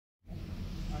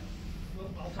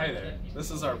Hi there,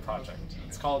 this is our project.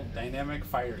 It's called Dynamic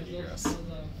Fire Egress.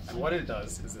 And what it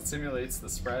does is it simulates the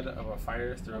spread of a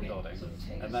fire through a building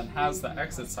and then has the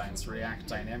exit signs react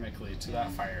dynamically to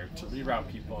that fire to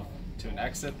reroute people to an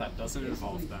exit that doesn't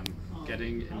involve them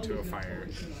getting into a fire,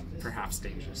 perhaps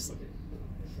dangerously.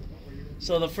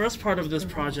 So the first part of this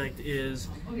project is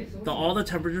all the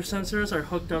temperature sensors are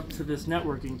hooked up to this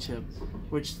networking chip,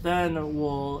 which then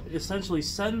will essentially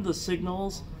send the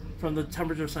signals from the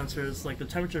temperature sensors, like the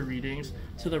temperature readings,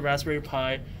 to the Raspberry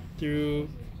Pi through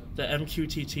the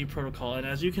MQTT protocol. And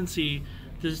as you can see,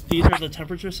 these are the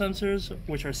temperature sensors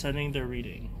which are sending their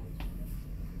reading.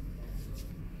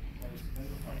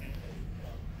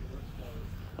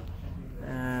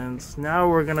 And now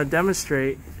we're going to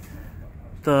demonstrate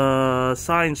the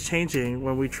signs changing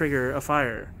when we trigger a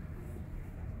fire.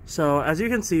 So as you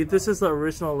can see, this is the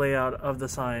original layout of the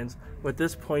signs, with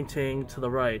this pointing to the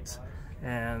right.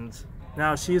 And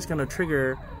now she's going to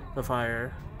trigger the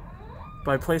fire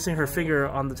by placing her finger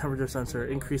on the temperature sensor,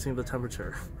 increasing the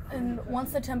temperature. And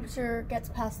once the temperature gets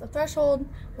past the threshold,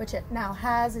 which it now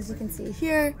has, as you can see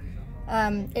here,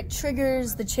 it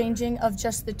triggers the changing of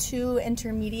just the two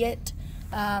intermediate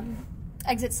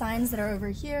exit signs that are over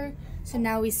here. So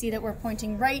now we see that we're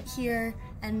pointing right here,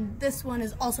 and this one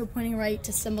is also pointing right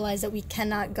to symbolize that we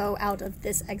cannot go out of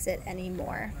this exit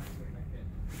anymore.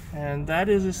 And that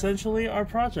is essentially our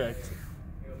project.